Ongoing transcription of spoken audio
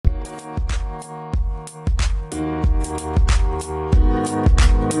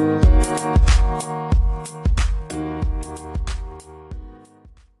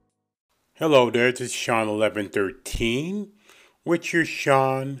Hello there, this is Sean 1113 with your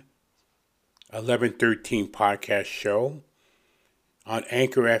Sean 1113 podcast show on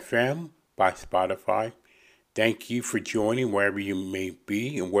Anchor FM by Spotify. Thank you for joining wherever you may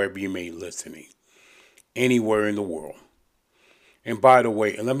be and wherever you may be listening, anywhere in the world. And by the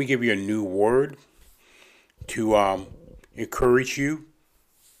way, let me give you a new word to encourage you,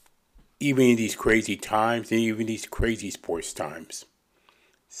 even in these crazy times and even these crazy sports times.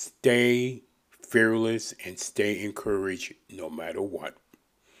 Stay fearless and stay encouraged no matter what.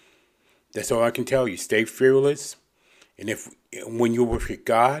 That's all I can tell you. Stay fearless. And when you're with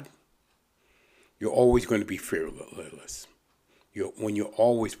God, you're always going to be fearless. When you're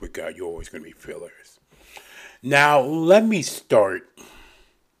always with God, you're always going to be fearless. Now, let me start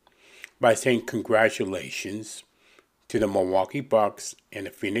by saying congratulations to the Milwaukee Bucks and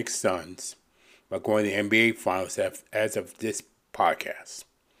the Phoenix Suns by going to the NBA Finals as of this podcast.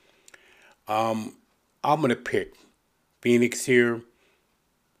 I'm going to pick Phoenix here.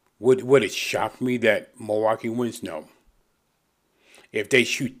 Would it shock me that Milwaukee wins? No. If they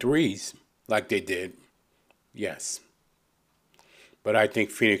shoot threes like they did, yes. But I think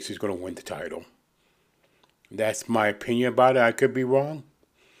Phoenix is going to win the title. That's my opinion about it. I could be wrong.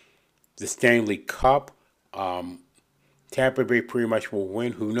 The Stanley Cup, Tampa Bay pretty much will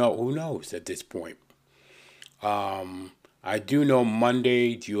win. Who knows at this point? I do know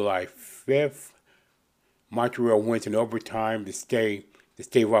Monday, July 5th, Montreal wins in overtime to stay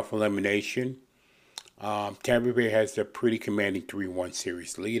off elimination. Tampa Bay has a pretty commanding 3-1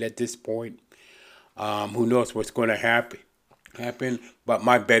 series lead at this point. Who knows what's going to happen? But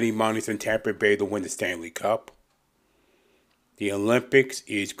my betting money is in Tampa Bay to win the Stanley Cup. The Olympics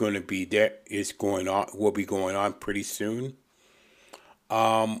is going to be there. Will be going on pretty soon.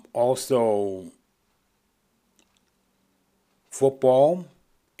 Also, football,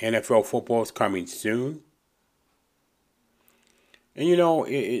 NFL football is coming soon. And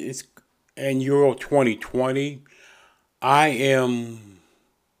it's and Euro 2020. I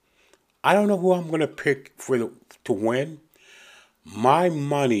don't know who I'm going to pick to win. My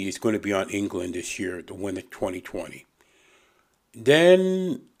money is going to be on England this year to win the 2020.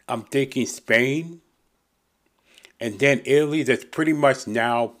 Then I'm thinking Spain, and then Italy. That's pretty much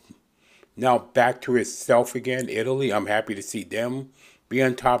now back to itself again. Italy, I'm happy to see them be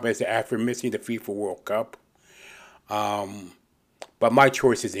on top after missing the FIFA World Cup. But my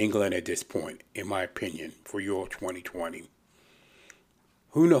choice is England at this point, in my opinion, for Euro 2020.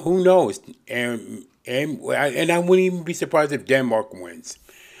 Who knows? And I wouldn't even be surprised if Denmark wins.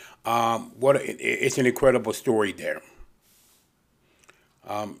 It's an incredible story there.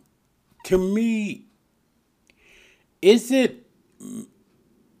 To me, is it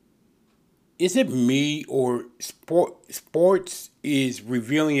me or sports is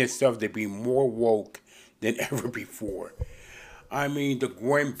revealing itself to be more woke than ever before? I mean, the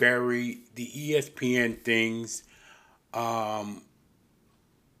Gwen Berry, the ESPN things.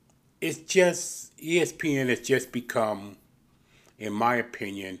 It's just ESPN has just become, in my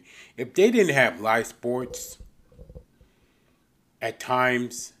opinion, if they didn't have live sports, at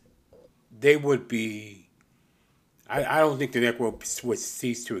times they would be. I don't think the network would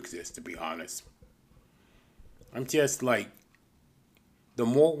cease to exist. To be honest, I'm just like, the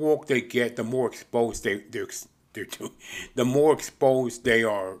more woke they get, the more exposed they're to, the more exposed they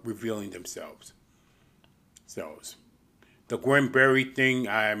are revealing themselves. So the Gwen Berry thing,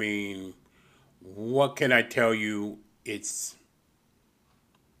 I mean, what can I tell you? It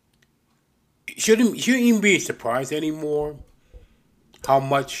shouldn't even be a surprise anymore how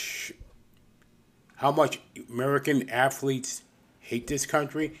much American athletes hate this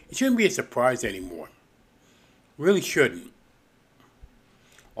country. It shouldn't be a surprise anymore. Really shouldn't.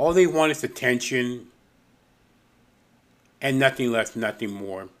 All they want is attention and nothing less, nothing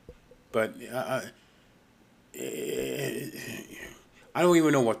more. But I don't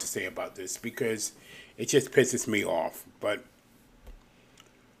even know what to say about this because it just pisses me off. But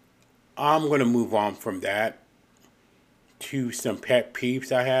I'm going to move on from that to some pet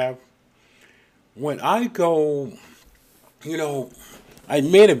peeves I have. When I go, I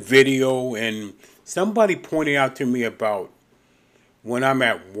made a video and somebody pointed out to me about when I'm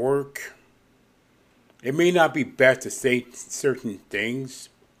at work, it may not be best to say certain things.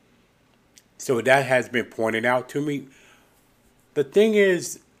 So that has been pointed out to me. The thing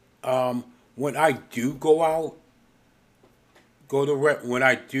is, when I do go out, when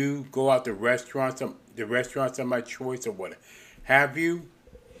I do go out to restaurants, the restaurants of my choice or what have you,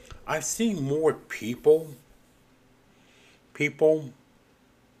 I see more people.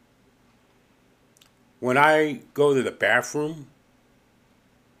 When I go to the bathroom,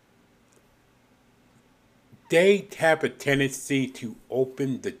 they have a tendency to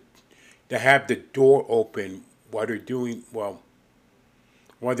have the door open while they're doing,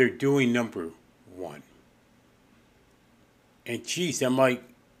 number one. And geez, I'm like,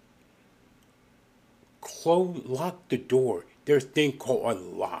 lock the door. There's a thing called a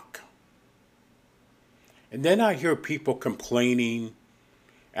lock. And then I hear people complaining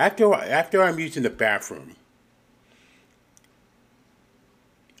after I'm using the bathroom.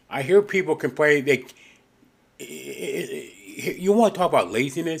 I hear people complain. You want to talk about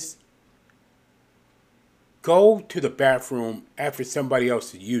laziness? Go to the bathroom after somebody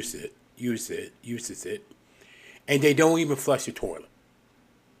else uses it, and they don't even flush the toilet.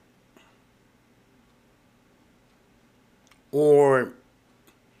 Or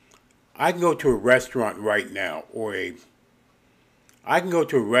I can go to a restaurant right now, I can go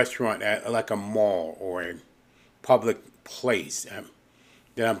to a restaurant at like a mall or a public place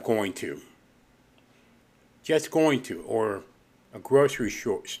that I'm going to, or a grocery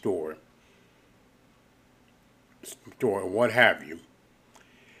store, or what have you,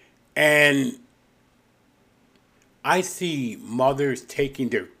 and I see mothers taking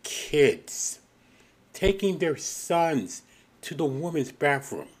their sons to the women's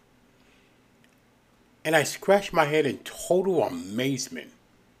bathroom. And I scratch my head in total amazement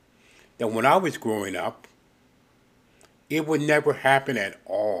that when I was growing up, it would never happen at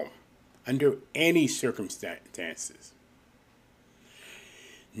all, under any circumstances.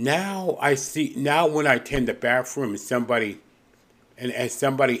 Now when I attend the bathroom and as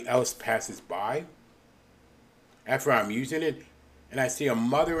somebody else passes by, after I'm using it, and I see a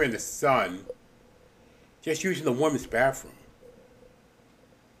mother and a son just using the women's bathroom.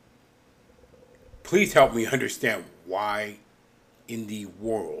 Please help me understand why in the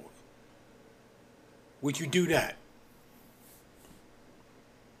world would you do that?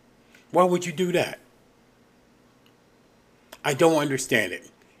 Why would you do that? I don't understand it.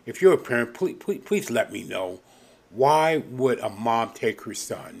 If you're a parent, please let me know. Why would a mom take her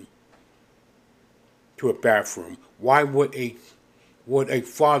son to a bathroom? Why would a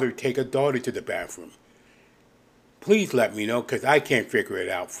father take a daughter to the bathroom? Please let me know, because I can't figure it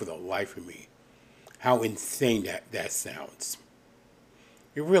out for the life of me. How insane that sounds.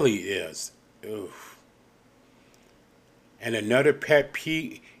 It really is. Oof. And another pet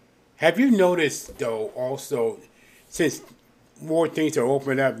peeve. Have you noticed, though, also, since more things are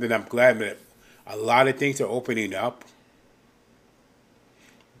opening up, then I'm glad that a lot of things are opening up.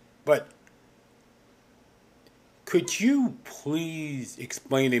 But could you please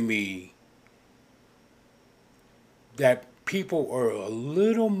explain to me that people are a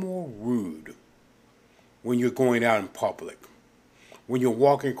little more rude when you're going out in public, when you're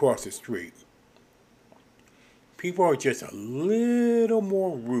walking across the street? People are just a little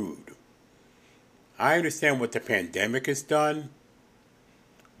more rude. I understand what the pandemic has done,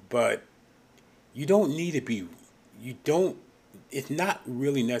 but it's not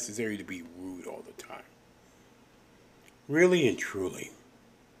really necessary to be rude all the time. Really and truly.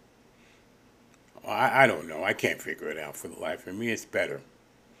 I don't know. I can't figure it out for the life of me. It's better.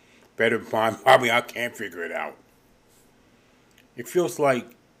 Probably I can't figure it out. It feels like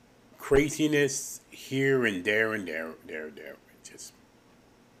craziness here and there and there. It just,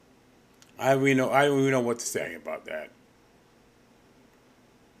 I don't even know what to say about that.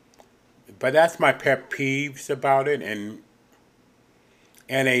 But that's my pet peeves about it, and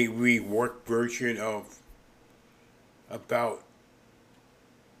a reworked version about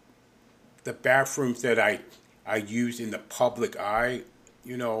the bathrooms that I use in the public eye,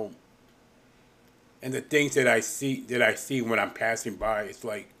 and the things that I see when I'm passing by. It's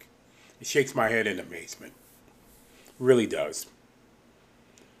like it shakes my head in amazement. It really does.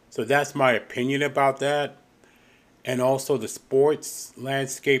 So that's my opinion about that. And also the sports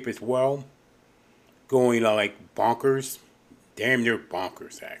landscape as well, going like bonkers, damn near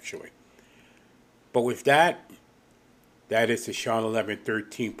bonkers actually. But with that is the Sean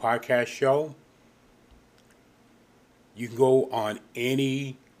 1113 podcast show. You can go on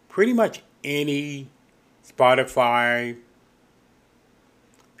pretty much any Spotify,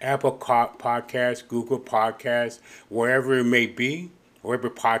 Apple Podcasts, Google Podcasts, wherever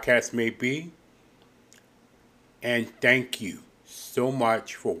podcast may be. And thank you so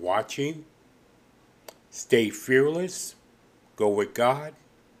much for watching. Stay fearless, go with God,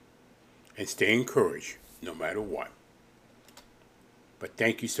 and stay encouraged no matter what. But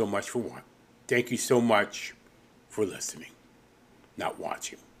thank you so much for listening, not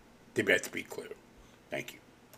watching. They best be clear. Thank you.